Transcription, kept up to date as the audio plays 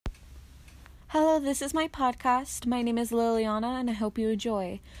Hello, this is my podcast. My name is Liliana, and I hope you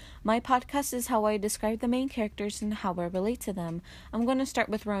enjoy. My podcast is how I describe the main characters and how I relate to them. I'm going to start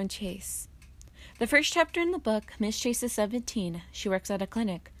with Rowan Chase. The first chapter in the book, Miss Chase is 17. She works at a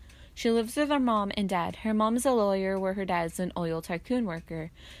clinic. She lives with her mom and dad. Her mom is a lawyer where her dad is an oil tycoon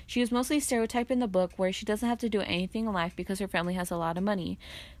worker. She is mostly stereotyped in the book where she doesn't have to do anything in life because her family has a lot of money.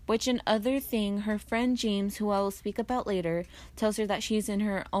 Which another thing, her friend James, who I will speak about later, tells her that she's in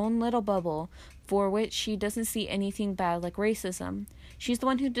her own little bubble, for which she doesn't see anything bad like racism. She's the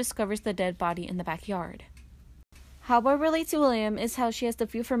one who discovers the dead body in the backyard. How I relate to William is how she has the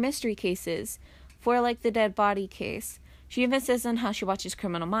feel for mystery cases, for like the dead body case. She even says on how she watches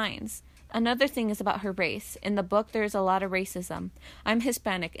Criminal Minds. Another thing is about her race. In the book, there is a lot of racism. I'm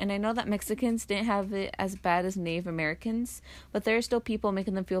Hispanic, and I know that Mexicans didn't have it as bad as Native Americans, but there are still people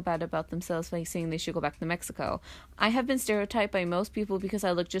making them feel bad about themselves by saying they should go back to Mexico. I have been stereotyped by most people because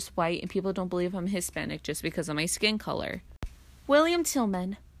I look just white, and people don't believe I'm Hispanic just because of my skin color. William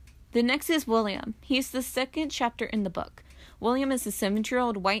Tillman. The next is William. He's the second chapter in the book. William is a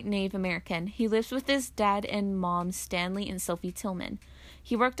 7-year-old white Native American. He lives with his dad and mom, Stanley and Sophie Tillman.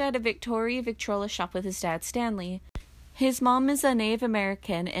 He worked at a Victoria shop with his dad, Stanley. His mom is a Native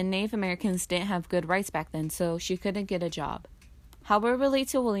American, and Native Americans didn't have good rights back then, so she couldn't get a job. How I relate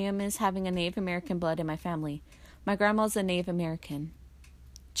to William is having a Native American blood in my family. My grandma's a Native American.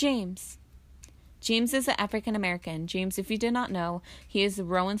 James. James is an African American. James, if you did not know, he is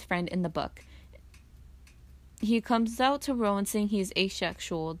Rowan's friend in the book. He comes out to Rowan saying he's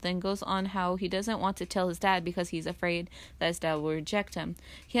asexual, then goes on how he doesn't want to tell his dad because he's afraid that his dad will reject him.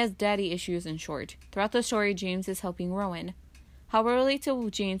 He has daddy issues in short. Throughout the story, James is helping Rowan. How I relate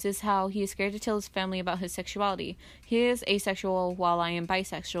to James is how he is scared to tell his family about his sexuality. He is asexual while I am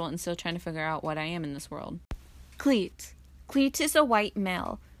bisexual and still trying to figure out what I am in this world. Cleet. Cleet is a white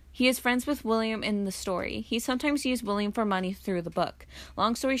male. He is friends with William in the story. He sometimes uses William for money through the book.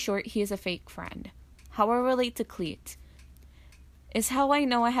 Long story short, he is a fake friend. How I relate to Cleet is how I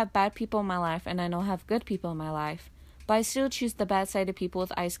know I have bad people in my life and I know I have good people in my life, but I still choose the bad side of people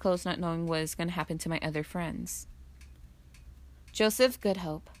with eyes closed, not knowing what is going to happen to my other friends. Joseph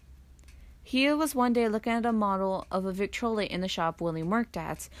Goodhope. He was one day looking at a model of a Victrola in the shop William worked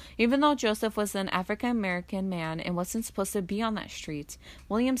at. Even though Joseph was an African-American man and wasn't supposed to be on that street,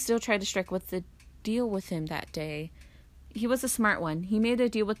 William still tried to strike with the deal with him that day. He was a smart one. He made a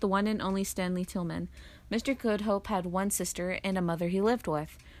deal with the one and only Stanley Tillman. Mr. Goodhope had one sister and a mother he lived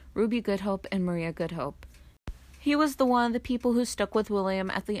with, Ruby Goodhope and Maria Goodhope. He was the one of the people who stuck with William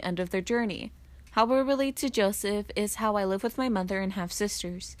at the end of their journey. How I relate to Joseph is how I live with my mother and have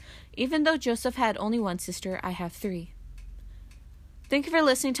sisters. Even though Joseph had only one sister, I have 3. Thank you for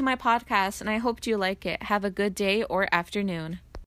listening to my podcast, and I hope you like it. Have a good day or afternoon.